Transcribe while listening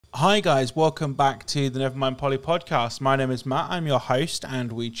Hi guys, welcome back to the Nevermind Polly podcast. My name is Matt, I'm your host,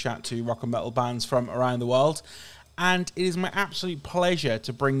 and we chat to rock and metal bands from around the world. And it is my absolute pleasure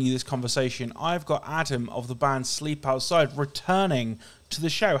to bring you this conversation. I've got Adam of the band Sleep Outside returning to the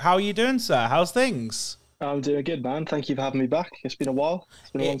show. How are you doing, sir? How's things? I'm doing good, man. Thank you for having me back. It's been a while.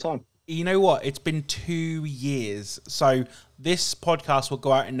 It's been a long time. You know what? It's been 2 years. So this podcast will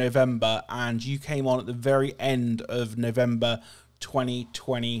go out in November, and you came on at the very end of November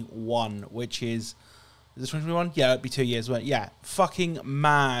 2021, which is it 2021? Yeah, it'd be 2 years. Yeah, fucking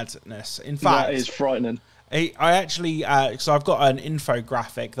madness. In fact, that is frightening. I actually, so I've got an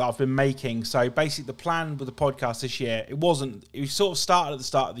infographic that I've been making. So basically, the plan with the podcast this year, it sort of started at the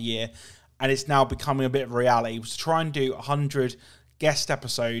start of the year, and it's now becoming a bit of a reality. It was to try and do 100 guest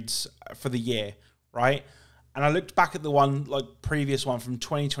episodes for the year, right? And I looked back at the previous one from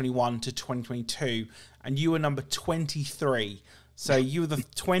 2021 to 2022, and you were number 23. So you were the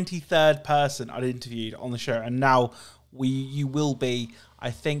 23rd person I'd interviewed on the show, and now you will be, I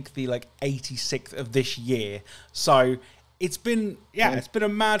think, the 86th of this year. So it's been a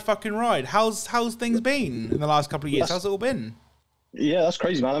mad fucking ride. How's things been in the last couple of years? How's it all been? Yeah, that's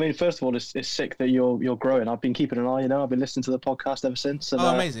crazy, man. I mean, first of all, it's sick that you're growing. I've been keeping an eye. I've been listening to the podcast ever since. And,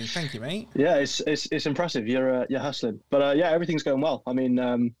 amazing! Thank you, mate. Yeah, it's impressive. You're hustling, but yeah, everything's going well. I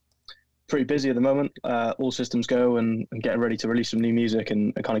mean, pretty busy at the moment. All systems go, and getting ready to release some new music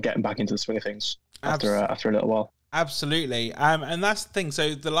and kind of getting back into the swing of things after a little while. Absolutely, and that's the thing.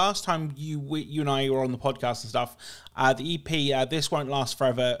 So the last time you and I were on the podcast and stuff, the EP "This Won't Last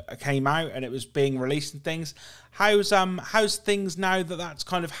Forever" came out and it was being released and things. How's things now that that's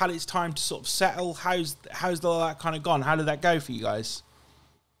kind of had its time to sort of settle? How's all that kind of gone? How did that go for you guys?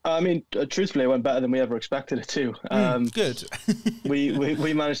 I mean, truthfully, it went better than we ever expected it to. Good.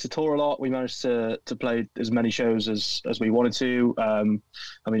 we managed to tour a lot. We managed to play as many shows as we wanted to.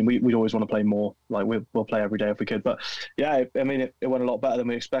 I mean, we'd always want to play more. We'll play every day if we could. But yeah, I mean, it went a lot better than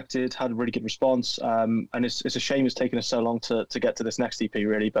we expected. Had a really good response. And it's a shame it's taken us so long to get to this next EP,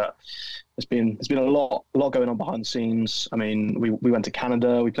 really. But there's been a lot going on behind the scenes. I mean, we went to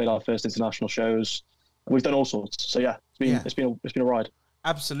Canada. We played our first international shows. We've done all sorts. So yeah, it's been a ride.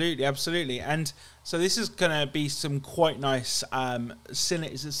 Absolutely. And so this is going to be some quite nice, is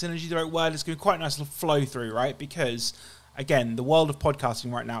synergy the right word? It's going to be quite nice to flow through, right? Because, again, the world of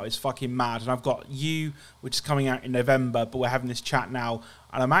podcasting right now is fucking mad. And I've got You, which is coming out in November, but we're having this chat now.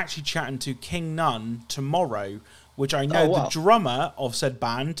 And I'm actually chatting to King Nun tomorrow, which I know the drummer of said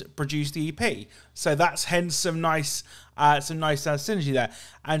band produced the EP. So that's hence some nice synergy there.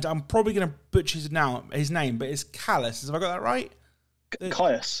 And I'm probably going to butcher his name, but it's Callus. Have I got that right?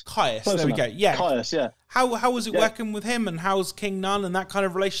 Caius, there we go. Yeah, Caius. Yeah. How was it working with him, and how's King Nun and that kind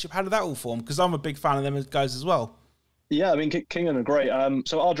of relationship? How did that all form? Because I'm a big fan of them guys as well. Yeah, I mean, King Nun are great.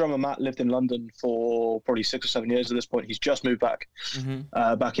 So our drummer Matt lived in London for probably 6 or 7 years at this point. He's just moved back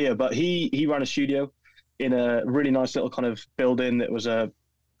here, but he ran a studio in a really nice little kind of building that was a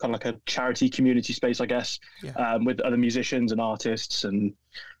kind of like a charity community space, I guess, with other musicians and artists and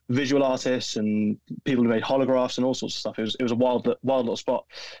visual artists and people who made holographs and all sorts of stuff. It was a wild little spot.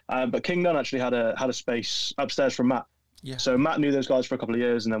 But King Nun actually had a space upstairs from Matt. Yeah. So Matt knew those guys for a couple of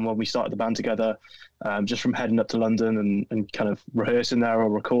years, and then when we started the band together, just from heading up to London and kind of rehearsing there or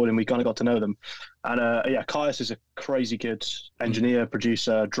recording, we kind of got to know them. And Caius is a crazy good engineer,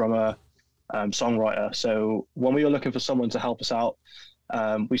 producer, drummer, songwriter. So when we were looking for someone to help us out,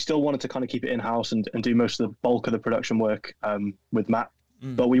 we still wanted to kind of keep it in-house and do most of the bulk of the production work with Matt.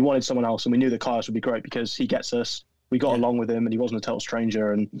 But we wanted someone else, and we knew that Caius would be great because he gets us. We got along with him, and he wasn't a total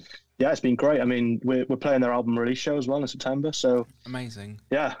stranger. And yeah, it's been great. I mean, we're playing their album release show as well in September. So amazing.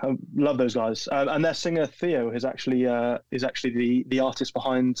 Yeah, I love those guys. And their singer Theo is actually the artist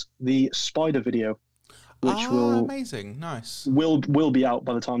behind the Spider video, which amazing, nice. Will be out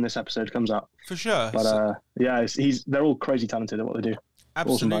by the time this episode comes out for sure. But they're all crazy talented at what they do.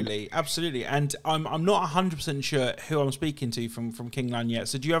 Absolutely. And I'm not 100% sure who I'm speaking to from King Nun yet.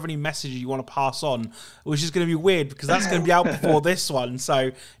 So do you have any messages you want to pass on? Which is going to be weird because that's going to be out before this one. So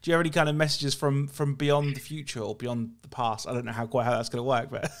do you have any kind of messages from beyond the future or beyond the past? I don't know how that's going to work,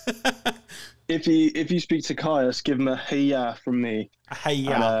 but if you speak to Caius, give him a hey yeah from me. A hey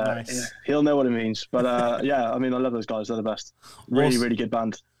yeah, nice. Yeah, he'll know what it means. But yeah, I mean, I love those guys. They're the best. Really good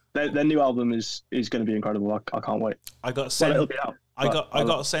band. Their new album is going to be incredible. I can't wait. I got sent. It'll be out. I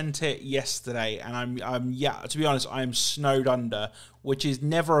got sent it yesterday, and I'm to be honest, I am snowed under, which is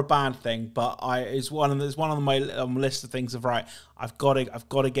never a bad thing. But it's one of my list of things of right. I've got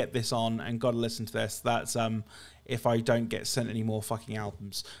to get this on and got to listen to this. That's if I don't get sent any more fucking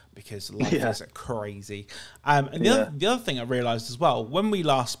albums, because life is crazy. And the other thing I realised as well, when we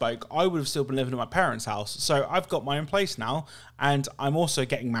last spoke, I would have still been living at my parents' house. So I've got my own place now, and I'm also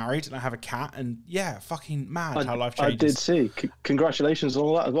getting married, and I have a cat, and fucking mad how life changes. I did see. Congratulations on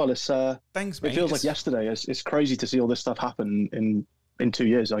all that as well. It's thanks, mate. It feels like yesterday. It's crazy to see all this stuff happen in 2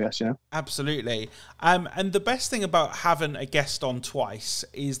 years, I guess, Absolutely. And the best thing about having a guest on twice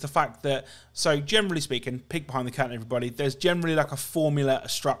is the fact that, so generally speaking, peek behind the curtain, everybody, there's generally like a formula, a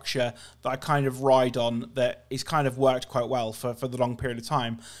structure that I kind of ride on that is kind of worked quite well for the long period of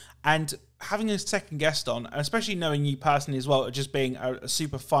time. And having a second guest on, and especially knowing you personally as well, just being a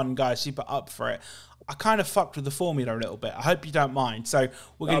super fun guy, super up for it, I kind of fucked with the formula a little bit. I hope you don't mind. So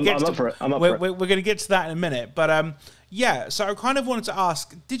we're going to get we're going to get to that in a minute. But so I kind of wanted to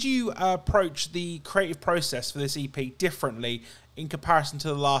ask, did you approach the creative process for this EP differently in comparison to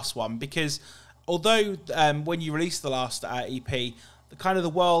the last one? Because although when you released the last EP,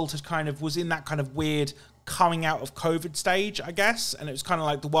 the world was in that kind of weird coming out of COVID stage, I guess, and it was kind of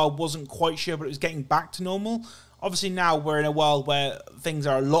like the world wasn't quite sure, but it was getting back to normal. Obviously now we're in a world where things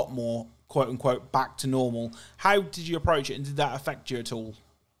are a lot more quote unquote back to normal. How did you approach it, and did that affect you at all?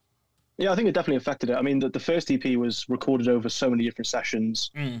 Yeah, I think it definitely affected it. I mean, the first EP was recorded over so many different sessions,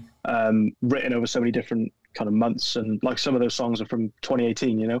 written over so many different kind of months, and like some of those songs are from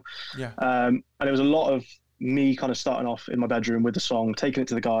 2018, Yeah. And it was a lot of me kind of starting off in my bedroom with the song, taking it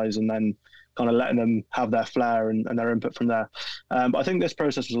to the guys, and then kind of letting them have their flair and their input from there. But I think this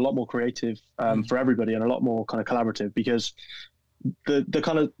process was a lot more creative for everybody, and a lot more kind of collaborative, because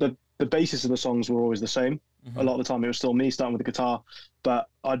the basis of the songs were always the same. A lot of the time it was still me starting with the guitar, but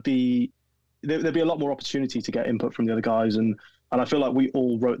there'd be a lot more opportunity to get input from the other guys, and I feel like we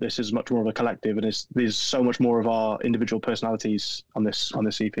all wrote this as much more of a collective, and there's so much more of our individual personalities on this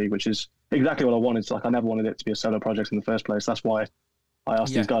EP, which is exactly what I wanted. It's like I never wanted it to be a solo project in the first place. That's why I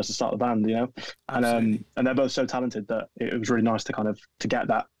asked these guys to start the band, and they're both so talented that it was really nice to get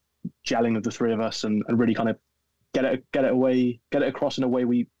that gelling of the three of us, and really kind of get it across in a way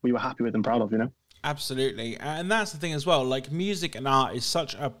we were happy with and proud of, Absolutely. And that's the thing as well, like music and art is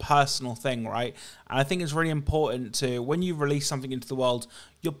such a personal thing, right? And I think it's really important to, when you release something into the world,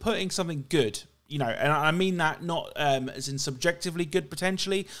 you're putting something good, and I mean that not as in subjectively good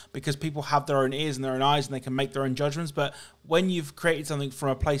potentially, because people have their own ears and their own eyes and they can make their own judgments, but when you've created something from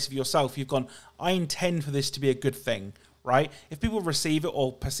a place of yourself, you've gone, I intend for this to be a good thing. Right? If people receive it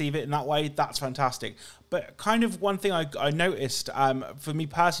or perceive it in that way, that's fantastic. But kind of one thing I noticed for me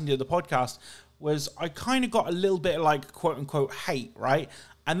personally to the podcast was I kind of got a little bit of like quote unquote hate, right?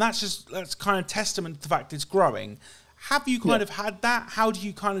 And that's kind of testament to the fact it's growing. Have you kind of had that? How do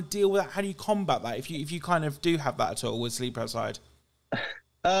you kind of deal with that? How do you combat that if you kind of do have that at all with Sleep Outside?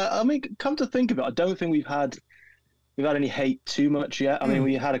 I mean, come to think of it, I don't think we've had any hate too much yet. I mean,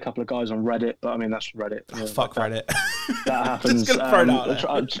 we had a couple of guys on Reddit, but I mean, that's Reddit. Fuck Reddit. That happens. Just gonna throw it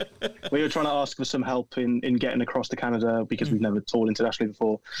out there. We were trying to ask for some help in getting across to Canada, because we've never toured internationally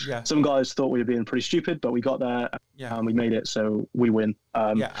before. Yeah. Some guys thought we were being pretty stupid, but we got there and we made it, so we win.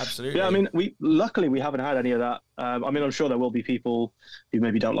 Yeah, absolutely. Yeah, I mean, luckily we haven't had any of that. I mean, I'm sure there will be people who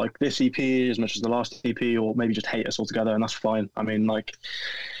maybe don't like this EP as much as the last EP, or maybe just hate us altogether, and that's fine. I mean, like,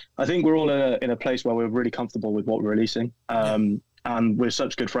 I think we're all in a place where we're really comfortable with what we're releasing. And we're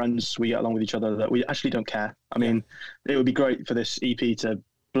such good friends. We get along with each other that we actually don't care. I mean, it would be great for this EP to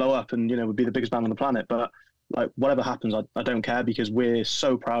blow up and, would be the biggest band on the planet. But like, whatever happens, I don't care, because we're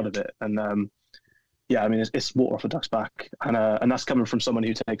so proud of it. And I mean, it's water off a duck's back. And that's coming from someone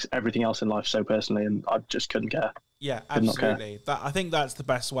who takes everything else in life so personally. And I just couldn't care. Yeah, absolutely. I think that's the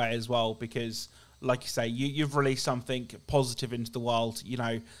best way as well, because like you say, you've released something positive into the world,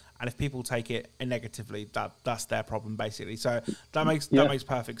 and if people take it negatively, that's their problem basically. So that makes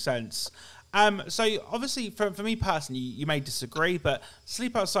perfect sense. So obviously for me personally, you may disagree, but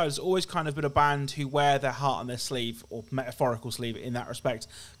Sleep Outside has always kind of been a band who wear their heart on their sleeve, or metaphorical sleeve in that respect.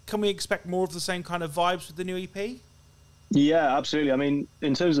 Can we expect more of the same kind of vibes with the new EP? Yeah, absolutely. I mean,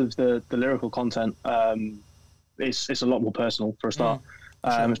 in terms of the lyrical content, it's a lot more personal for a start. Sure.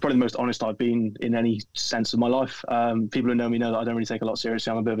 It's probably the most honest I've been in any sense of my life. People who know me know that I don't really take a lot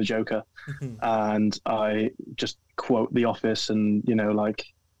seriously. I'm a bit of a joker, and I just quote The Office, and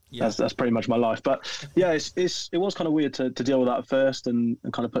that's pretty much my life. But yeah, it was kind of weird to deal with that at first, and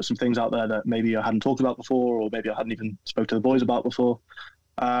kind of put some things out there that maybe I hadn't talked about before, or maybe I hadn't even spoke to the boys about before.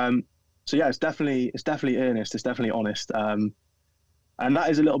 So yeah, it's definitely earnest. It's definitely honest. And that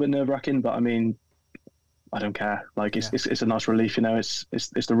is a little bit nerve wracking, but I mean, I don't care. Like it's a nice relief, you know. It's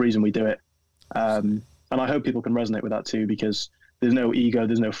the reason we do it, and I hope people can resonate with that too, because there's no ego,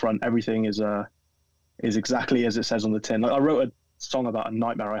 there's no front. Everything is exactly as it says on the tin. Like I wrote a song about a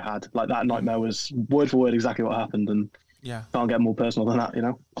nightmare I had. Like that nightmare was word for word exactly what happened, and can't get more personal than that, you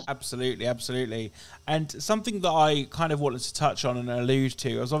know. Absolutely, absolutely. And something that I kind of wanted to touch on and allude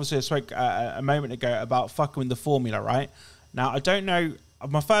to, I spoke a moment ago about fucking with the formula, right? Now I don't know.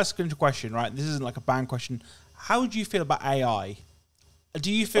 My first question, right? This isn't like a band question. How do you feel about AI?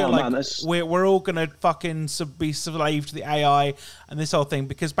 Do you feel we're all going to fucking be slave to the AI and this whole thing?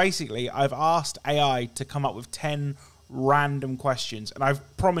 Because basically I've asked AI to come up with 10 random questions, and I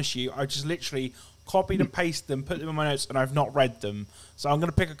promise you I just literally copied and pasted them, put them in my notes, and I've not read them. So I'm going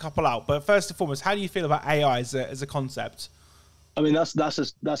to pick a couple out. But first and foremost, how do you feel about AI as a concept? I mean, that's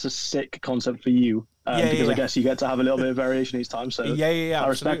a sick concept for you. Because I guess you get to have a little bit of variation each time. So I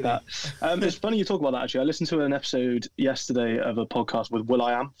respect that. It's funny you talk about that, actually. I listened to an episode yesterday of a podcast with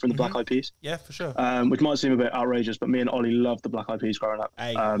will.i.am from the Black Eyed Peas. Yeah, for sure. Which might seem a bit outrageous, but me and Ollie loved the Black Eyed Peas growing up.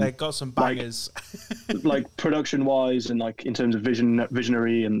 Hey, they got some bangers. Like production-wise and like in terms of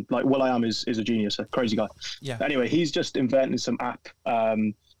visionary, and like will.i.am is a genius, a crazy guy. Yeah. Anyway, he's just invented some app,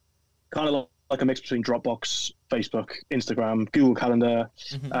 kind of like a mix between Dropbox, Facebook, Instagram, Google Calendar.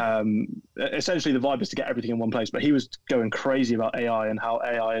 Essentially, the vibe is to get everything in one place. But he was going crazy about AI and how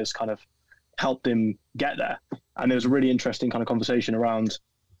AI has kind of helped him get there. And there was a really interesting kind of conversation around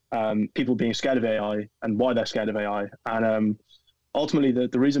people being scared of AI and why they're scared of AI. And ultimately,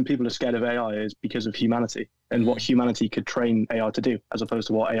 the reason people are scared of AI is because of humanity and what humanity could train AI to do, as opposed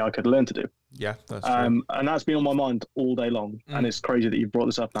to what AI could learn to do. Yeah, that's true. And that's been on my mind all day long. And it's crazy that you've brought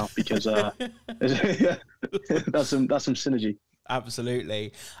this up now, because that's some synergy.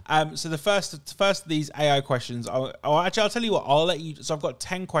 Absolutely. So the first of these AI questions, I'll tell you what, I'll let you. So I've got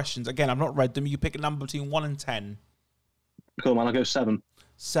 10 questions. Again, I've not read them. You pick a number between 1 and 10. Cool, man. I'll go 7.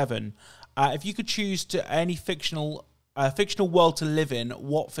 7. If you could choose to any fictional world to live in,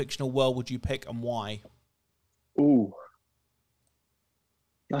 what fictional world would you pick and why? Ooh,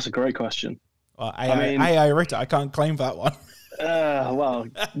 that's a great question. Well, AI wrote it. I can't claim that one. Well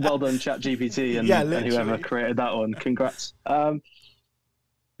done, ChatGPT and whoever created that one. Congrats.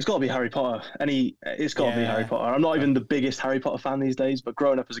 It's got to be Harry Potter. It's got to be Harry Potter. I'm not even the biggest Harry Potter fan these days, but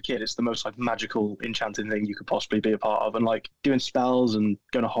growing up as a kid, it's the most like magical, enchanting thing you could possibly be a part of. And like doing spells and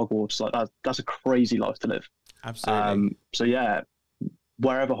going to Hogwarts, like that's a crazy life to live. Absolutely. So yeah,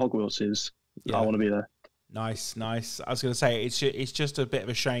 wherever Hogwarts is, I want to be there. Nice. I was going to say it's just a bit of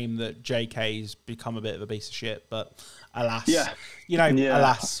a shame that JK's become a bit of a piece of shit, but alas,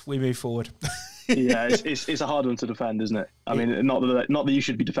 alas, we move forward. Yeah, it's a hard one to defend, isn't it? I mean, not that you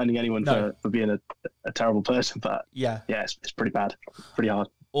should be defending anyone for being a terrible person, but it's pretty bad, pretty hard.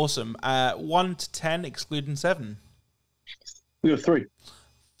 Awesome. 1 to 10, excluding 7. We got 3.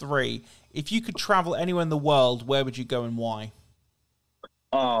 3. If you could travel anywhere in the world, where would you go and why?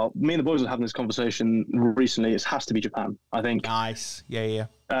 Me and the boys were having this conversation recently. It has to be Japan, I think. Nice. Yeah.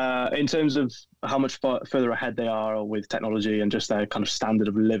 In terms of how much further ahead they are with technology and just their kind of standard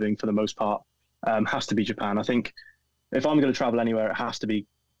of living for the most part, has to be Japan. I think if I'm going to travel anywhere, it has to be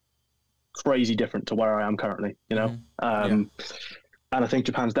crazy different to where I am currently, you know? And I think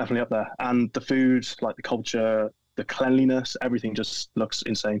Japan's definitely up there. And the food, like the culture, the cleanliness, everything just looks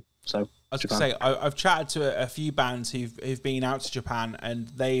insane. So I was going to say, I've chatted to a few bands who've been out to Japan, and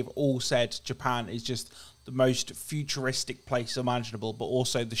they've all said Japan is just the most futuristic place imaginable, but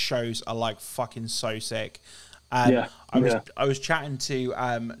also the shows are like fucking so sick. I was chatting to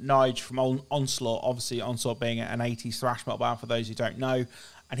Nige from Onslaught, obviously Onslaught being an 80s thrash metal band for those who don't know,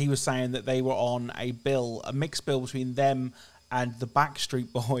 and he was saying that they were on a mixed bill between them and the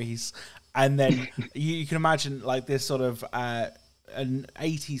Backstreet Boys, and then you can imagine like this sort of an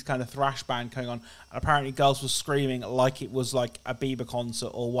 80s kind of thrash band going on, and apparently girls were screaming like it was like a Bieber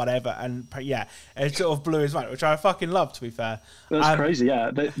concert or whatever, and it sort of blew his mind, which I fucking love, to be fair. That's crazy.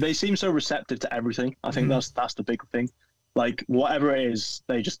 They seem so receptive to everything. I think that's the big thing. Like whatever it is,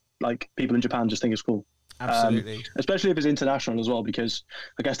 they just like, people in Japan just think it's cool. Absolutely. Especially if it's international as well, because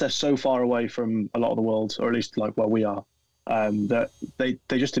I guess they're so far away from a lot of the world, or at least like where we are. That they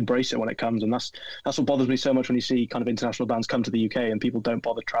just embrace it when it comes, and that's what bothers me so much when you see kind of international bands come to the UK and people don't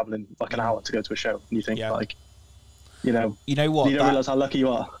bother traveling like an hour to go to a show, and you think like, you know what, you don't realize how lucky you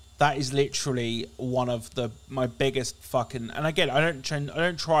are. That is literally one of my biggest fucking, and again, I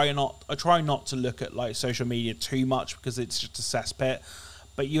try not to look at like social media too much because it's just a cesspit.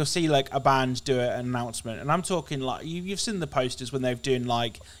 but you'll see like a band do an announcement, and I'm talking like you've seen the posters when they're doing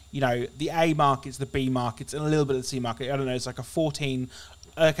like, you know, the A markets, the B markets, and a little bit of the C market. I don't know, it's like a 14.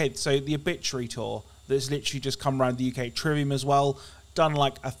 Okay, so the Obituary tour that's literally just come around the UK, Trivium as well, done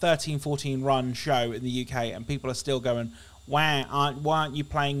like a 13-14 run show in the UK, and people are still going, why aren't you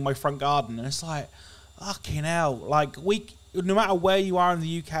playing My Front Garden? And it's like, fucking hell, like no matter where you are in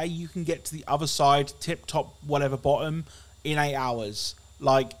the UK, you can get to the other side, tip top, whatever bottom, in 8 hours.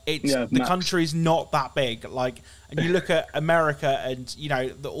 Like the country's not that big. Like, and you look at America and, you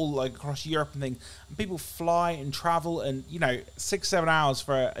know, all like across Europe and things, and people fly and travel, and, you know, 6-7 hours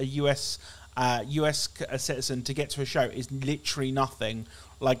for a US citizen to get to a show is literally nothing.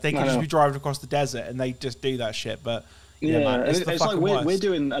 Like, they could just be driving across the desert and they just do that shit. But yeah, man, it's like we're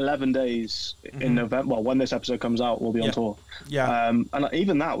doing 11 days in November. Well, when this episode comes out, we'll be on tour. Yeah. And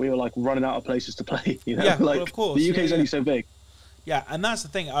even that, we were like running out of places to play. You know, like, well, of course, the UK's only so big. Yeah, and that's the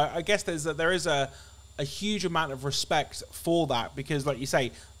thing. I guess there is a huge amount of respect for that, because, like you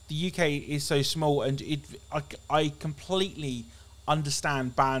say, the UK is so small, and I completely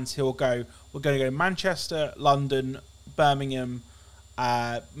understand bands who will go, we're going to go to Manchester, London, Birmingham,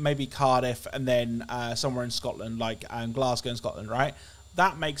 maybe Cardiff, and then somewhere in Scotland, like Glasgow in Scotland, right?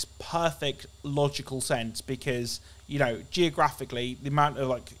 That makes perfect logical sense, because, you know, geographically, the amount of,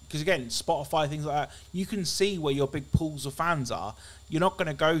 like, because again, Spotify, things like that, you can see where your big pools of fans are. You're not going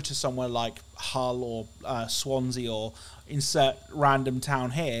to go to somewhere like Hull or Swansea or insert random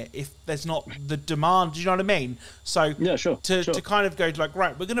town here if there's not the demand. Do you know what I mean? So yeah, sure. To kind of go to like,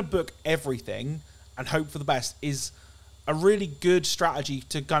 right, we're going to book everything and hope for the best is a really good strategy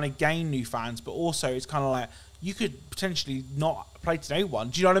to kind of gain new fans, but also it's kind of like, you could potentially not play to no one.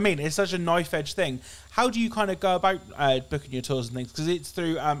 Do you know what I mean? It's such a knife-edge thing. How do you kind of go about booking your tours and things? Because it's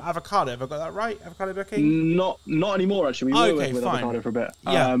through Avocado. Have I got that right? Avocado booking? Not anymore, actually. We were with Avocado for a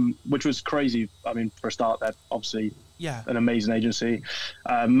bit, which was crazy. I mean, for a start, they're obviously an amazing agency.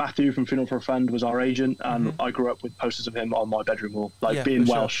 Matthew from Funeral for a Friend was our agent, and I grew up with posters of him on my bedroom wall. Like, being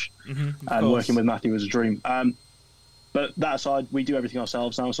Welsh and working with Matthew was a dream. But that aside, we do everything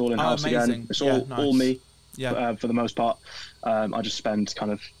ourselves now. It's all in-house again. It's all me. Yeah. For the most part, I just spend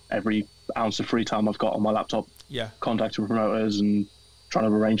kind of every ounce of free time I've got on my laptop, contacting promoters and trying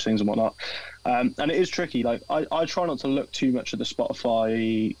to arrange things and whatnot. And it is tricky. Like, I try not to look too much at the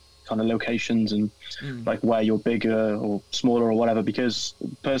Spotify kind of locations and like where you're bigger or smaller or whatever, because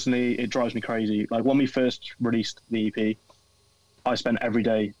personally it drives me crazy. Like, when we first released the EP, I spent every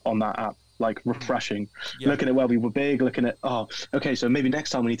day on that app, like refreshing, looking at where we were big, looking at, okay, so maybe next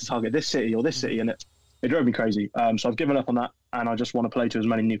time we need to target this city or this city, and it drove me crazy. So I've given up on that, and I just want to play to as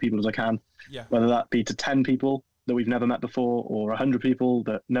many new people as I can, whether that be to 10 people that we've never met before or 100 people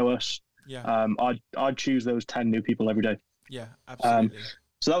that know us. I'd choose those 10 new people every day. Yeah, absolutely.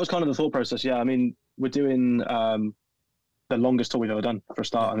 So that was kind of the thought process. Yeah, I mean, we're doing the longest tour we've ever done for a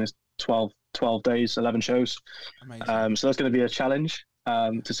start, and it's 12 days, 11 shows. Amazing. So that's going to be a challenge,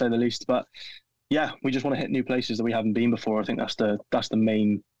 to say the least. But yeah, we just want to hit new places that we haven't been before. I think that's the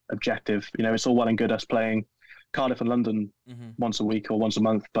main objective. You know, it's all well and good us playing Cardiff and London once a week or once a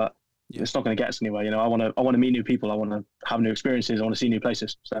month, but it's not going to get us anywhere. You know, I want to meet new people. I want to have new experiences. I want to see new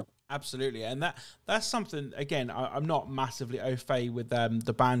places. So absolutely, and that's something. Again, I'm not massively au fait with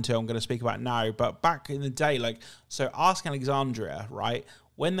the band who I'm going to speak about now, but back in the day, like, so Ask Alexandria, right?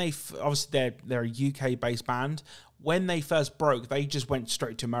 When they obviously they're a UK based band. When they first broke, they just went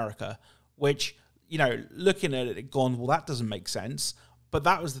straight to America, which, you know, looking at it, gone, well, that doesn't make sense. But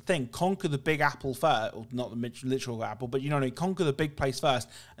that was the thing. Conquer the big apple first, or not the literal apple, but, you know what I mean? Conquer the big place first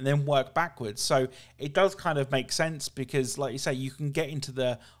and then work backwards. So it does kind of make sense because, like you say, you can get into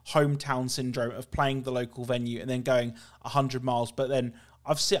the hometown syndrome of playing the local venue and then going 100 miles. But then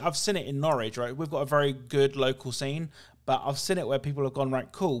I've seen it in Norwich, right? We've got a very good local scene, but I've seen it where people have gone, right,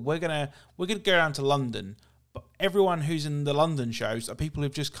 cool, we're gonna go down to London, but everyone who's in the London shows are people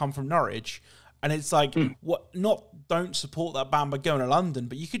who've just come from Norwich. And it's like, don't support that band by going to London,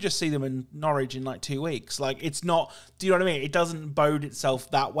 but you could just see them in Norwich in like 2 weeks. Like, it's not, do you know what I mean? It doesn't bode itself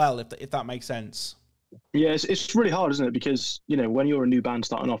that well, if that makes sense. Yeah, it's really hard, isn't it? Because, you know, when you're a new band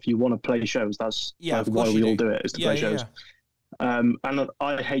starting off, you want to play shows. That's why we all do it, is to play shows. And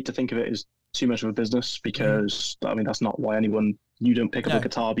I hate to think of it as too much of a business because, I mean, that's not why you don't pick up a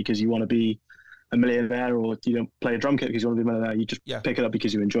guitar because you want to be a millionaire, or you don't play a drum kit because you want to be a millionaire. You just pick it up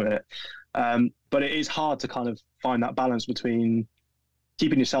because you enjoy it. But it is hard to kind of find that balance between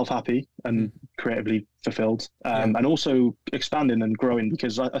keeping yourself happy and creatively fulfilled, and also expanding and growing,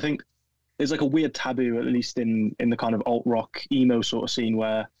 because I think there's like a weird taboo, at least in the kind of alt rock emo sort of scene,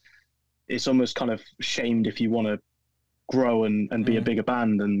 where it's almost kind of shamed if you want to grow and be a bigger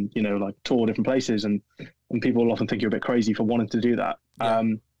band and, you know, like tour different places, and people will often think you're a bit crazy for wanting to do that.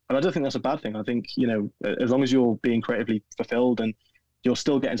 And I don't think that's a bad thing. I think, you know, as long as you're being creatively fulfilled and you're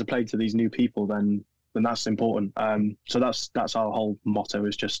still getting to play to these new people, then that's important. So that's our whole motto,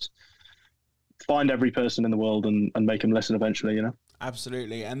 is just find every person in the world and make them listen eventually, you know?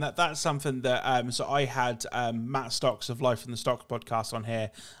 Absolutely. And that's something that, so I had Matt Stocks of Life in the Stocks podcast on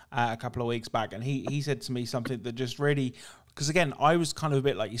here a couple of weeks back, and he said to me something that just really, because again, I was kind of a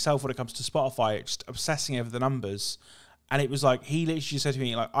bit like yourself when it comes to Spotify, just obsessing over the numbers. And it was like, he literally said to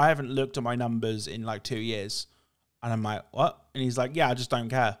me, like, I haven't looked at my numbers in like 2 years. And I'm like, what? And he's like, yeah, I just don't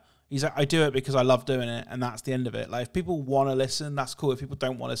care. He's like, I do it because I love doing it, and that's the end of it. Like, if people want to listen, that's cool. If people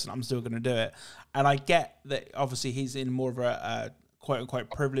don't want to listen, I'm still going to do it. And I get that obviously he's in more of a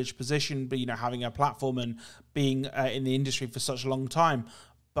quote-unquote privileged position, but, you know, having a platform and being in the industry for such a long time.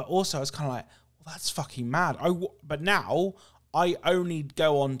 But also, it's kind of like, well, that's fucking mad. But now I only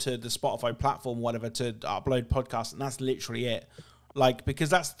go onto the Spotify platform, whatever, to upload podcasts, and that's literally it. Like, because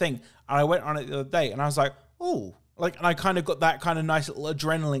that's the thing. And I went on it the other day, and I was like, oh, like, and I kind of got that kind of nice little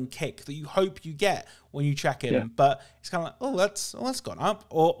adrenaline kick that you hope you get when you check in. Yeah. But it's kind of like, oh, that's gone up,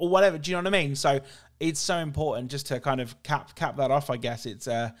 or whatever. Do you know what I mean? So it's so important just to kind of cap that off, I guess. It's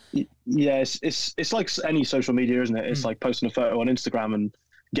it's like any social media, isn't it? It's like posting a photo on Instagram and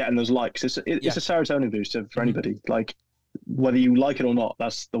getting those likes. It's a serotonin booster for anybody. Like, whether you like it or not,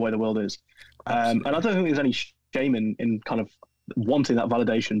 that's the way the world is. And I don't think there's any shame in kind of wanting that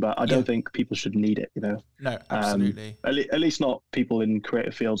validation, but I don't think people should need it, you know? No, absolutely. At least not people in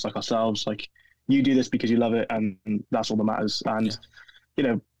creative fields like ourselves. Like, you do this because you love it, and that's all that matters. And you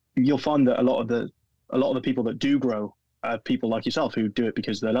know, you'll find that a lot of the people that do grow are people like yourself who do it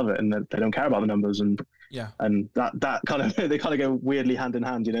because they love it and they don't care about the numbers, and that kind of they kind of go weirdly hand in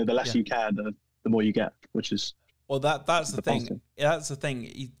hand, you know. The less you care, the more you get, which is that's the thing. Positive. That's the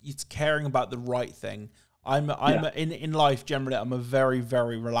thing. It's caring about the right thing. I'm in life generally. I'm a very,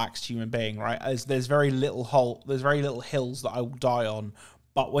 very relaxed human being, right? There's very little hills that I will die on,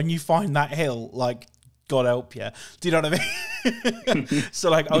 but when you find that hill, like, God help you. Do you know what I mean?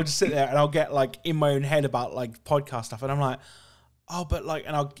 So like, I'll just sit there and I'll get like in my own head about like podcast stuff, and I'm like, oh, but like,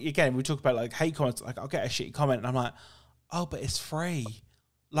 and we talk about like hate comments. Like, I'll get a shitty comment, and I'm like, oh, but it's free.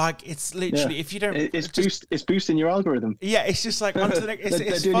 Like, it's literally, if you don't... It's boosting your algorithm. Yeah, it's just like, onto the next...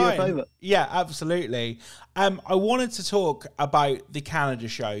 It's doing fine. You a favour. Yeah, absolutely. I wanted to talk about the Canada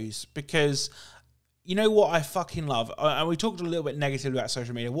shows, because you know what I fucking love? And we talked a little bit negatively about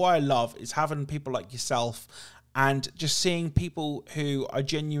social media. What I love is having people like yourself and just seeing people who I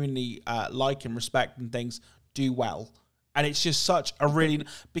genuinely like and respect and things do well. And it's just such a really,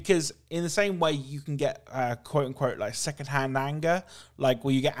 because in the same way you can get quote unquote like secondhand anger, like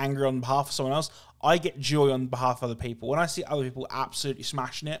where you get angry on behalf of someone else, I get joy on behalf of other people. When I see other people absolutely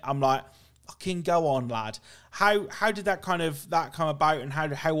smashing it, I'm like, fucking go on, lad. How did that come about, and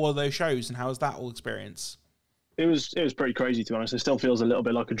how were those shows, and how was that all experience? It was pretty crazy, to be honest. It still feels a little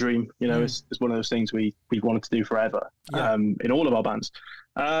bit like a dream, you know. It's one of those things we wanted to do forever. In all of our bands.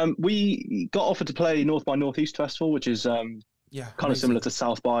 We got offered to play North by Northeast Festival, which is kind of similar to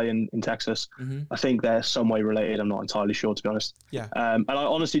South by in Texas. I think they're some way related. I'm not entirely sure, to be honest. And I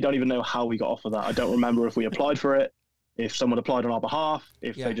honestly don't even know how we got offered that. I don't remember if we applied for it, if someone applied on our behalf,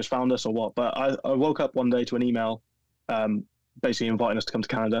 if they just found us or what. But I woke up one day to an email basically inviting us to come to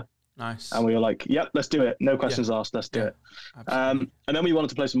Canada. Nice. And we were like, yep, let's do it. No questions asked. Let's do it. And then we wanted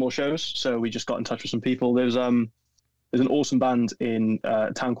to play some more shows. So we just got in touch with some people. There's an awesome band in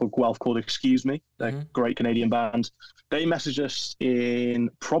a town called Guelph called Excuse Me. They're a great Canadian band. They messaged us in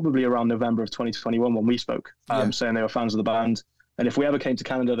probably around November of 2021 when we spoke, saying they were fans of the band. And if we ever came to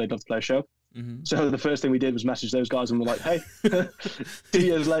Canada, they'd love to play a show. So the first thing we did was message those guys and we're like, hey, 2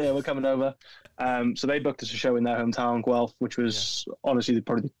 years later, we're coming over. So they booked us a show in their hometown, Guelph, which was honestly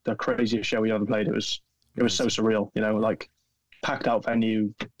probably the craziest show we ever played. It was so surreal, you know, like packed out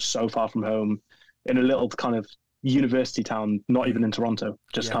venue, so far from home, in a little kind of university town, not even in Toronto,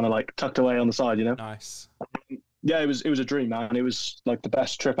 just kind of like tucked away on the side, you know. Nice. Yeah, it was a dream, man. It was like the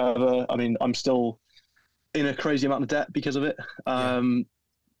best trip ever. I mean, I'm still in a crazy amount of debt because of it.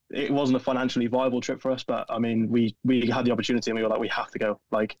 It wasn't a financially viable trip for us, but I mean, we had the opportunity and we were like, we have to go.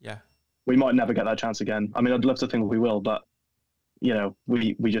 Like, we might never get that chance again. I mean, I'd love to think we will, but you know,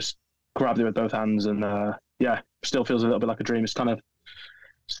 we just grabbed it with both hands, and still feels a little bit like a dream. It's kind of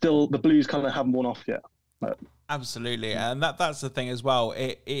still, the blues kind of haven't worn off yet. But absolutely, and that's the thing as well.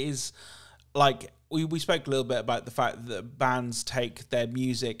 It is like we spoke a little bit about the fact that bands take their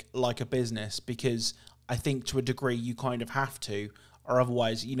music like a business, because I think to a degree you kind of have to, or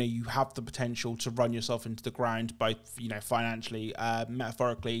otherwise, you know, you have the potential to run yourself into the ground, both, you know, financially,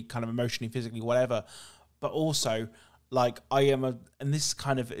 metaphorically, kind of emotionally, physically, whatever. But also, like, and this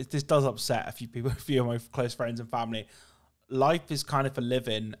does upset a few people, a few of my close friends and family. Life is kind of for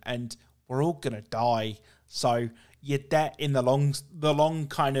living, and we're all gonna die. So your debt in the long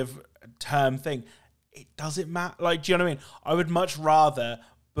kind of term thing, it doesn't matter. Like, do you know what I mean? I would much rather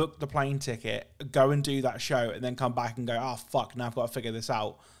book the plane ticket, go and do that show, and then come back and go, oh fuck, now I've got to figure this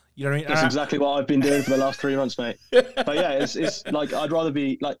out. You know what I mean? That's exactly what I've been doing for the last 3 months, mate. But yeah, it's like, I'd rather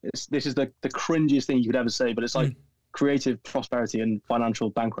be like, this is the cringiest thing you could ever say, but it's like creative prosperity and financial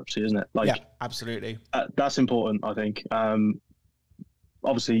bankruptcy, isn't it? Like, yeah, absolutely. That's important, I think.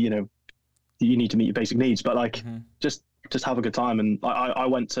 Obviously, you know, you need to meet your basic needs, but like, just have a good time. And I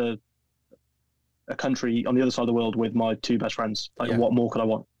went to a country on the other side of the world with my 2 best friends. Like, what more could I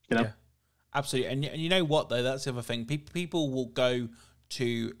want? You know? Yeah, absolutely. And you know what though? That's the other thing. People will go to,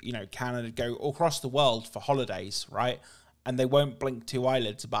 you know, Canada, go across the world for holidays, right? And they won't blink 2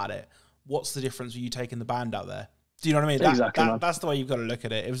 eyelids about it. What's the difference with you taking the band out there? Do you know what I mean? Exactly. That's the way you've got to look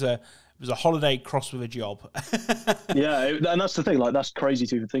at it. It was a holiday crossed with a job. Yeah, and that's the thing. Like, that's crazy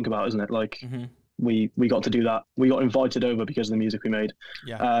to think about, isn't it? Like, we got to do that. We got invited over because of the music we made.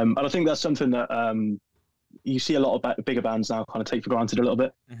 Yeah. And I think that's something that you see a lot of bigger bands now kind of take for granted a little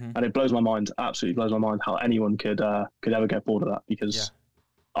bit, and it blows my mind. Absolutely blows my mind how anyone could ever get bored of that, because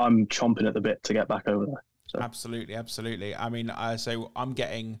I'm chomping at the bit to get back over there. So. Absolutely. I mean, so I'm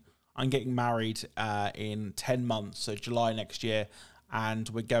getting married in 10 months, so July next year, and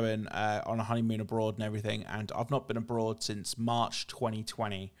we're going on a honeymoon abroad and everything. And I've not been abroad since March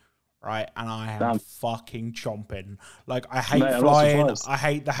 2020, right? And I am fucking chomping. Like, I hate flying. I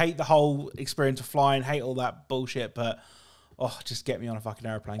hate the whole experience of flying. Hate all that bullshit. But just get me on a fucking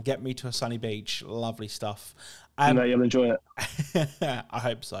airplane. Get me to a sunny beach. Lovely stuff. You'll enjoy it. I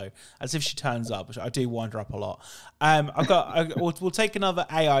hope so. As if she turns up, which I do wind her up a lot. We'll take another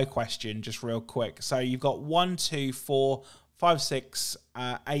AI question just real quick. So you've got 1, 2, 4, 5, 6,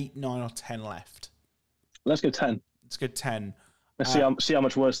 8, 9, or 10 left. Let's go 10. Let's go 10. Let's see how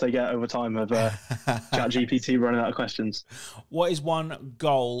much worse they get over time of ChatGPT running out of questions. What is one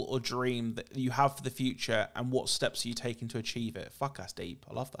goal or dream that you have for the future, and what steps are you taking to achieve it? Fuck, that's deep.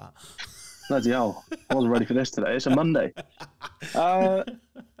 I love that. Bloody hell. I wasn't ready for this today. It's a Monday. Oh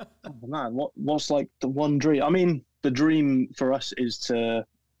man, what's like the one dream? I mean, the dream for us is to,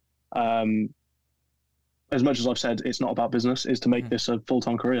 as much as I've said, it's not about business, is to make this a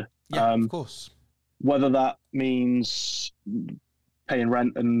full-time career. Yeah, of course. Whether that means paying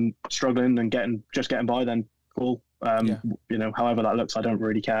rent and struggling and getting by, then cool. You know, however that looks, I don't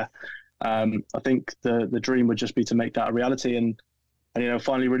really care. I think the dream would just be to make that a reality, and you know,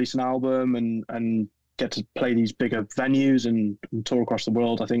 finally release an album and get to play these bigger venues and tour across the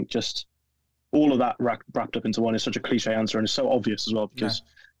world. I think just all of that wrapped up into one is such a cliche answer, and it's so obvious as well, because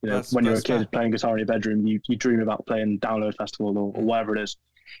you know, when you're a kid playing guitar in your bedroom, you dream about playing Download Festival or whatever it is.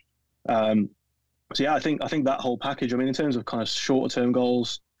 So yeah, I think that whole package. I mean, in terms of kind of shorter term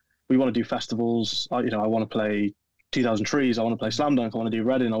goals, we want to do festivals. I want to play 2000 Trees. I want to play Slam Dunk. I want to do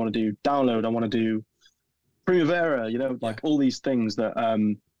Reading. I want to do Download. I want to do Primavera. You know, like all these things that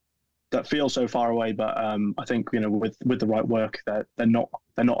that feel so far away, but I think, you know, with the right work, that they're not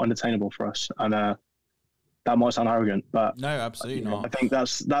unattainable for us. And that might sound arrogant, but no, absolutely not. I think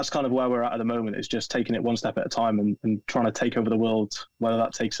that's kind of where we're at the moment. Is just taking it one step at a time and trying to take over the world. Whether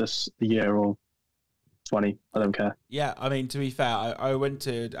that takes us a year or 20, I don't care. Yeah, I mean, to be fair, I went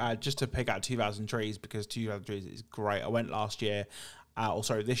to just to pick out 2000 Trees, because 2000 Trees is great. I went last year,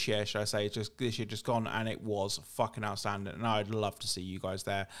 this year, should I say? Just this year, just gone, and it was fucking outstanding. And I'd love to see you guys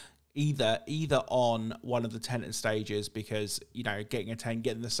there, either on one of the tented stages, because you know, getting a tent,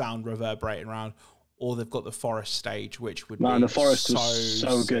 getting the sound reverberating around, or they've got the forest stage, which would be the forest was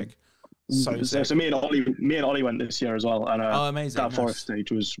so good. So me and Ollie went this year as well, and amazing! That forest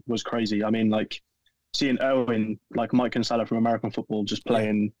stage was crazy. I mean, like seeing Owen, like Mike Kinsella from American football, just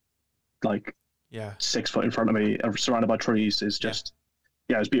playing 6 foot in front of me, surrounded by trees, is just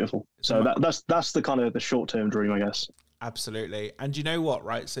it's beautiful. So that's the kind of the short term dream, I guess. Absolutely. And you know what,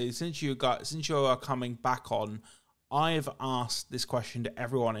 right? So since you are coming back on, I've asked this question to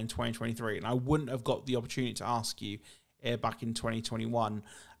everyone in 2023, and I wouldn't have got the opportunity to ask you back in 2021.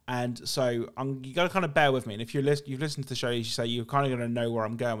 And so you got to kind of bear with me. And if you've listened to the show, you say you're kind of going to know where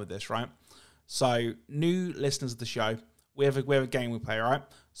I'm going with this, right? So new listeners of the show, we have a game we play, right?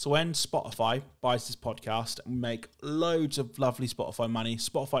 So when Spotify buys this podcast and we make loads of lovely Spotify money,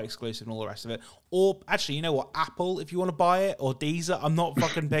 Spotify exclusive and all the rest of it, or actually, you know what, Apple, if you want to buy it, or Deezer, I'm not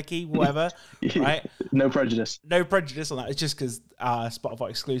fucking picky, whatever, right? No prejudice. No prejudice on that. It's just because Spotify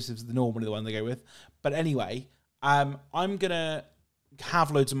exclusives are normally the one they go with. But anyway, I'm going to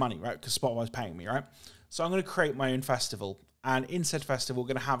have loads of money, right? Because Spotify's paying me, right? So I'm going to create my own festival. And in said festival, we're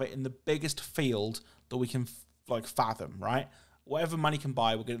going to have it in the biggest field that we can fathom, right? Whatever money can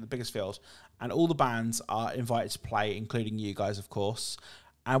buy, we're going to the biggest field. And all the bands are invited to play, including you guys, of course.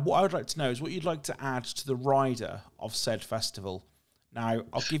 And what I would like to know is what you'd like to add to the rider of said festival. Now,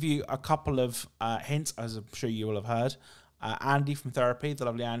 I'll give you a couple of hints, as I'm sure you will have heard. Andy from Therapy, the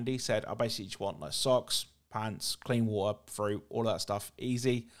lovely Andy, said, I basically just want like socks, pants, clean water, fruit, all that stuff.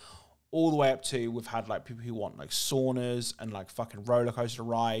 Easy. All the way up to, we've had like people who want like saunas and like fucking roller coaster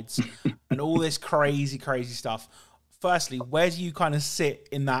rides and all this crazy, crazy stuff. Firstly, where do you kind of sit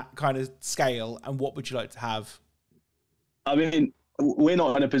in that kind of scale, and what would you like to have? I mean, we're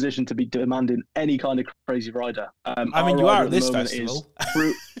not in a position to be demanding any kind of crazy rider. I mean, you are at this festival.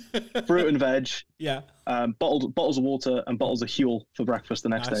 Fruit and veg. Yeah. Bottles of water and bottles of Huel for breakfast the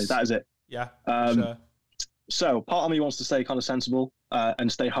next day. That is it. Yeah. Sure. So part of me wants to stay kind of sensible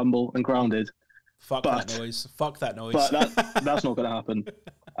and stay humble and grounded. Fuck that noise. But that's not going to happen.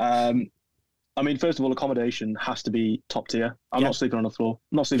 I mean, first of all, accommodation has to be top tier. I'm not sleeping on the floor.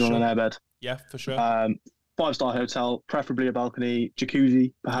 I'm not sleeping on an airbed. Yeah, for sure. 5-star hotel, preferably a balcony,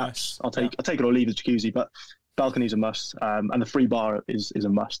 jacuzzi, perhaps. Nice. I'll take it or leave the jacuzzi, but balcony's a must. And the free bar is a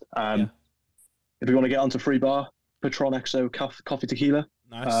must. If we want to get onto free bar, Patron XO coffee tequila.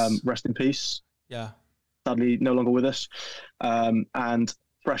 Nice. Rest in peace. Yeah. Sadly, no longer with us. And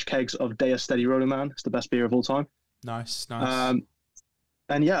fresh kegs of Dea Steady Rolling Man. It's the best beer of all time. Nice.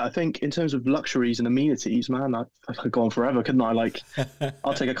 And yeah, I think in terms of luxuries and amenities, man, I could go on forever, couldn't I? Like,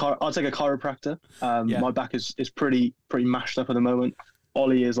 I'll take a chiropractor. My back is pretty mashed up at the moment.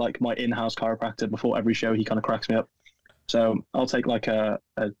 Ollie is like my in-house chiropractor. Before every show, he kind of cracks me up. So I'll take like a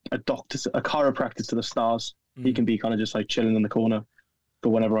chiropractor to the stars. He can be kind of just like chilling in the corner for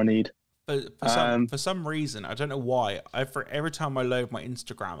whenever I need. But for some reason, I don't know why, every time I load my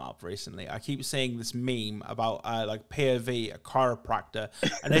Instagram up recently, I keep seeing this meme about like POV, a chiropractor,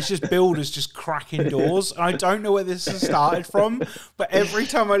 and it's just builders just cracking doors. And I don't know where this has started from, but every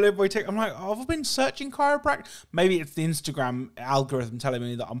time I load my TikTok, I'm like, oh, have I been searching chiropractor? Maybe it's the Instagram algorithm telling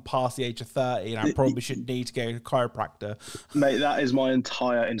me that I'm past the age of 30 and I probably should need to go to a chiropractor. Mate, that is my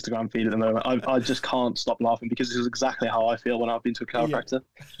entire Instagram feed at the moment. I just can't stop laughing because this is exactly how I feel when I've been to a chiropractor.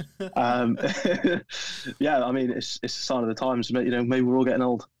 Yeah, I mean, it's a sign of the times. You know, maybe we're all getting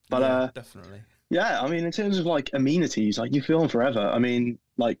old, but definitely. Yeah, I mean, in terms of like amenities, like you feel on forever. I mean,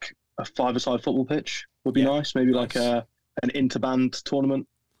 like a 5-a-side football pitch would be nice. Maybe like an interband tournament.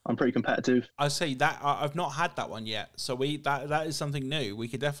 I'm pretty competitive. I say that I've not had that one yet, so that is something new. We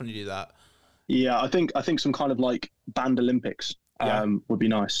could definitely do that. Yeah, I think some kind of like band Olympics would be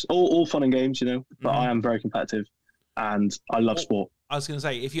nice. All fun and games, you know. But I am very competitive, and I love sport. I was going to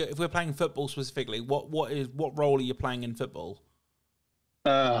say, if we're playing football specifically, what role are you playing in football?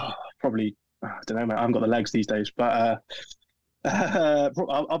 Probably, I don't know, mate. I haven't got the legs these days, but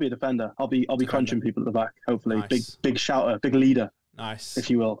I'll be a defender. I'll be crunching people at the back. Hopefully, nice. big shouter, big leader. Nice, if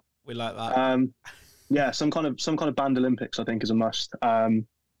you will. We like that. Yeah, some kind of band Olympics I think is a must. I'd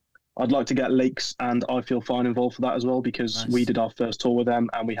like to get Lakes and I Feel Fine involved for that as well because we did our first tour with them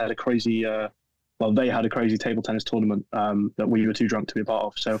and we had a crazy. They had a crazy table tennis tournament that we were too drunk to be a part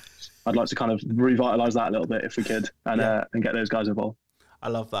of. So I'd like to kind of revitalise that a little bit if we could and get those guys involved. I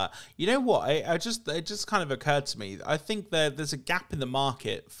love that. You know what? It just kind of occurred to me. I think there's a gap in the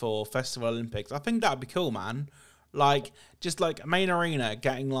market for Festival Olympics. I think that'd be cool, man. Like, just like main arena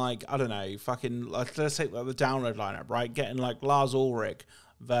getting like, I don't know, fucking, like, let's take like the download lineup, right? Getting like Lars Ulrich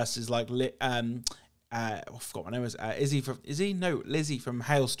versus like, I forgot what her name was. Lizzie from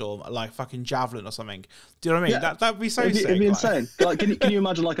Hailstorm, like fucking Javelin or something. Do you know what I mean? Yeah. That'd be so sick. It'd be insane. Like, can you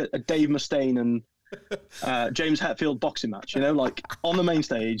imagine like a Dave Mustaine and James Hetfield boxing match? You know, like on the main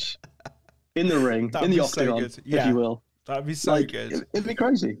stage, in the ring, in the octagon, if you will. That'd be so good. It'd be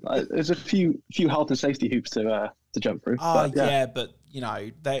crazy. Like, there's a few health and safety hoops to jump through. But you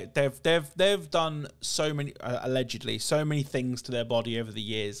know they've done so many allegedly so many things to their body over the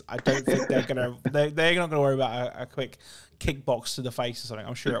years. I don't think they're not gonna worry about a quick kickbox to the face or something.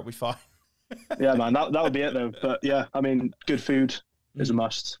 I'm sure it'll be fine. Yeah, man, that would be it though. But yeah, I mean, good food is a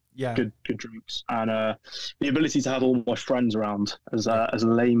must. Yeah, good drinks and the ability to have all my friends around, as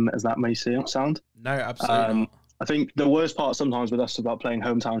lame as that may sound. No, absolutely not. I think the worst part sometimes with us about playing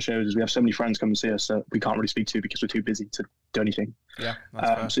hometown shows is we have so many friends come and see us that we can't really speak to because we're too busy to do anything. Yeah,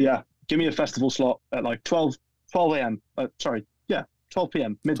 that's fair. So yeah, give me a festival slot at like 12 a.m. 12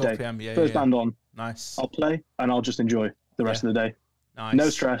 p.m. midday. 12 p.m. Yeah, First band on. Nice. I'll play and I'll just enjoy the rest of the day. Nice. No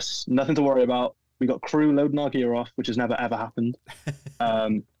stress, nothing to worry about. We got crew loading our gear off, which has never ever happened.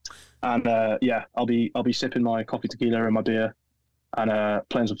 Yeah, I'll be sipping my coffee tequila and my beer, and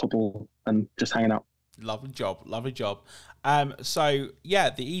playing some football and just hanging out. Lovely job. So yeah,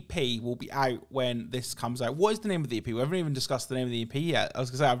 the EP will be out when this comes out. What is the name of the EP? We haven't even discussed the name of the EP yet. I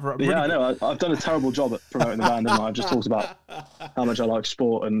was gonna say, I know. I've done a terrible job at promoting the band, and I've just talked about how much I like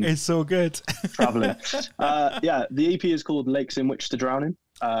sport and it's so good traveling. Yeah, the EP is called Lakes in Which to Drown In.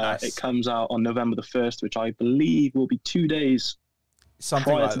 Nice. It comes out on November the 1st, which I believe will be 2 days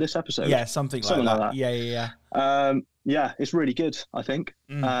prior to this episode. Yeah, something like that. Yeah. Yeah, it's really good, I think.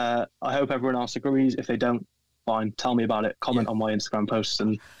 I hope everyone else agrees. If they don't, fine, tell me about it. Comment on my Instagram posts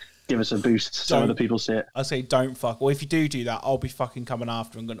and give us a boost so other people see it. I say don't fuck. Or if you do that, I'll be fucking coming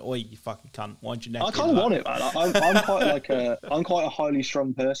after and going, oi, you fucking cunt. Wind your neck. I kind of want it, man. I'm quite a highly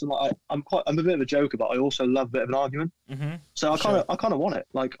strong person. Like I'm a bit of a joker, but I also love a bit of an argument. Mm-hmm. So I kind of want it.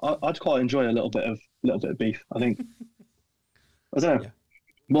 Like I'd quite enjoy a little bit of beef. I think. I don't know. Yeah.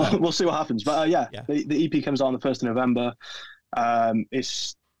 We'll see what happens. But the EP comes out on the 1st of November.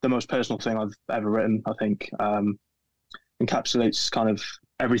 It's the most personal thing I've ever written, I think. Encapsulates kind of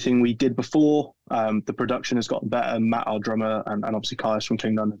everything we did before. The production has gotten better. Matt, our drummer, and obviously Kaius from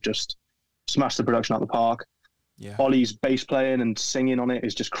Kingdom have just smashed the production out of the park. Yeah. Ollie's bass playing and singing on it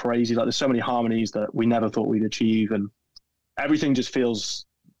is just crazy. Like there's so many harmonies that we never thought we'd achieve, and everything just feels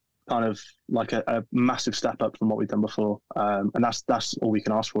kind of like a massive step up from what we've done before. And that's all we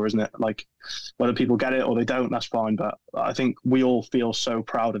can ask for, isn't it? Like whether people get it or they don't, that's fine. But I think we all feel so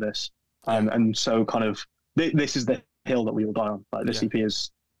proud of this. And so kind of this is the hill that we will die on. Like this EP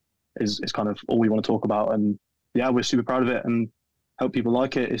is kind of all we want to talk about. And yeah, we're super proud of it and hope people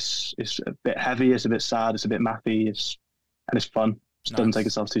like it. It's a bit heavy, it's a bit sad, it's a bit mathy, and it's fun. Just doesn't take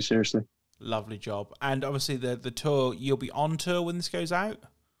itself too seriously. Lovely job. And obviously the tour, you'll be on tour when this goes out?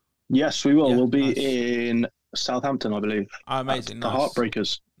 Yes, we will. Yeah, we'll be in Southampton, I believe. Oh, amazing. The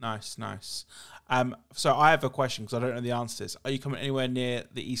Heartbreakers. Nice. So I have a question because I don't know the answer to this. Are you coming anywhere near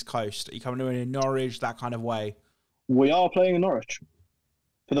the East Coast? Are you coming anywhere near Norwich, that kind of way? We are playing in Norwich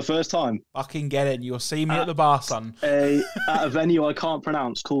for the first time. Fucking get in. You'll see me at the bar, son. At a venue I can't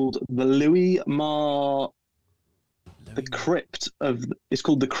pronounce called the It's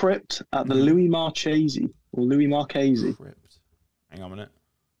called the Crypt at the Louis Marchese. Or Louis Marchese. Crypt. Hang on a minute.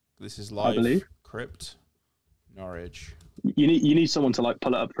 This is live. I believe. Crypt, Norwich. You need someone to like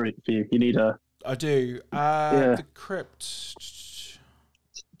pull it up for you. You need a. I do. The Crypt.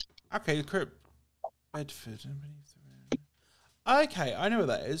 Okay, the Crypt. Bedford. Okay, I know where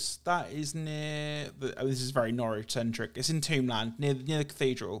that is. That is near. This is very Norwich centric. It's in Tombland, near the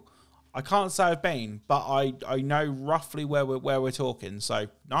cathedral. I can't say I've been, but I know roughly where we're talking. So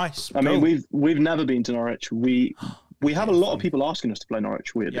nice. I mean, we've never been to Norwich. We have a lot of people asking us to play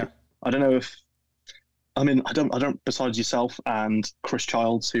Norwich, weirdly. Yeah. I don't know if... I mean, I don't. Besides yourself and Chris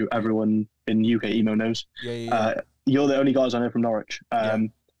Childs, who everyone in UK emo knows. Yeah. You're the only guys I know from Norwich. But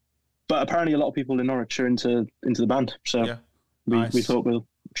apparently a lot of people in Norwich are into the band. So we thought we'll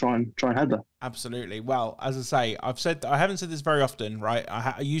try and head there. Absolutely. Well, as I say, I haven't said this very often, right?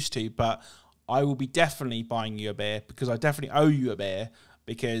 I used to, but I will be definitely buying you a beer because I definitely owe you a beer.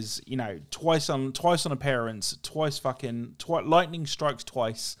 Because, you know, twice on appearance, lightning strikes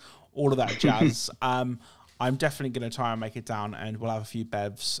twice, all of that jazz. I'm definitely going to try and make it down, and we'll have a few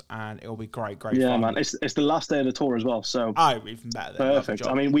bevs, and it'll be great fun. Yeah, man, it's the last day of the tour as well, so even better. Perfect.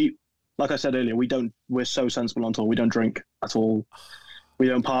 I mean, like I said earlier, we're so sensible on tour. We don't drink at all. We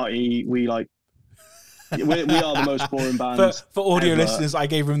don't party. We are the most boring band. For audio listeners, I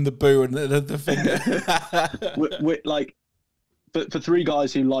gave him the boo and the finger. we're like. But for three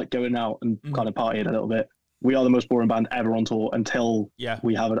guys who like going out and kind of partying a little bit, we are the most boring band ever on tour until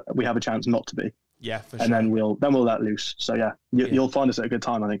we have a chance not to be. Yeah, for sure. And then we'll let loose. So you'll find us at a good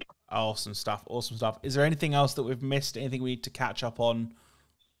time, I think. Awesome stuff. Is there anything else that we've missed? Anything we need to catch up on?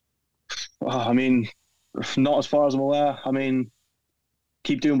 I mean, not as far as I'm aware. I mean,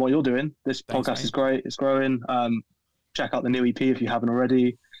 keep doing what you're doing. This podcast is great. It's growing. Check out the new EP if you haven't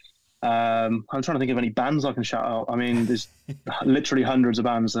already. I'm trying to think of any bands I can shout out. I mean, there's literally hundreds of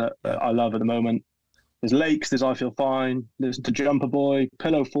bands that I love at the moment. There's Lakes, there's I Feel Fine, there's The Jumper Boy,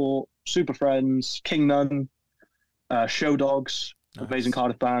 Pillow Fort, Super Friends, King Nun, Show Dogs, amazing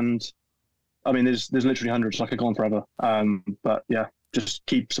Cardiff band. I mean, there's literally hundreds. I could go on forever. But yeah, just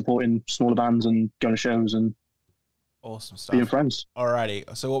keep supporting smaller bands and going to shows and Awesome stuff. being friends.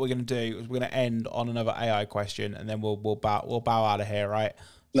 Alrighty. So what we're going to do is we're going to end on another AI question, and then we'll bow out of here, right?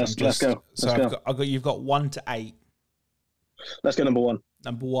 So Let's go. You've got 1 to 8. Let's go number 1.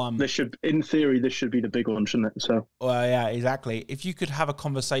 Number 1. In theory, this should be the big one, shouldn't it? So. Well, yeah, exactly. If you could have a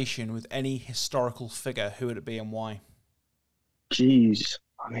conversation with any historical figure, who would it be and why? Jeez,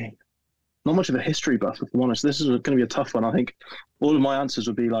 I mean, not much of a history buff, if I'm honest. This is going to be a tough one. I think all of my answers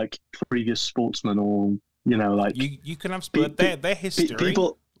would be like previous sportsmen, or like you can have their history.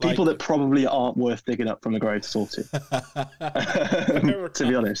 People that probably aren't worth digging up from the grave to talk to. To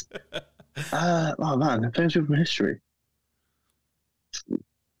be honest. Oh man, famous people from history.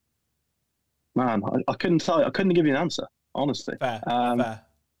 Man, I couldn't tell you. I couldn't give you an answer, honestly. Fair.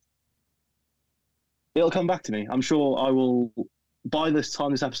 It'll come back to me. I'm sure I will. By this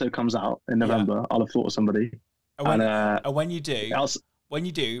time this episode comes out in November, I'll have thought of somebody. And when you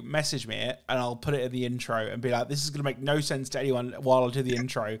do, message me it, and I'll put it in the intro and be like, "This is going to make no sense to anyone while I do the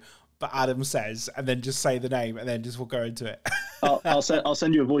intro." But Adam says, and then just say the name, and then just we'll go into it. I'll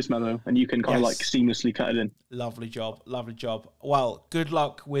send you a voice memo, and you can kind of like seamlessly cut it in. Lovely job. Well, good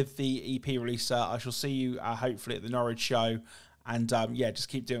luck with the EP release, sir. I shall see you hopefully at the Norwich show, and just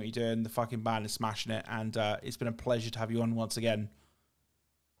keep doing what you're doing. The fucking band is smashing it, and it's been a pleasure to have you on once again.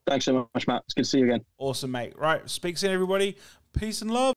 Thanks so much, Matt. It's good to see you again. Awesome, mate. Right, speak soon, everybody. Peace and love.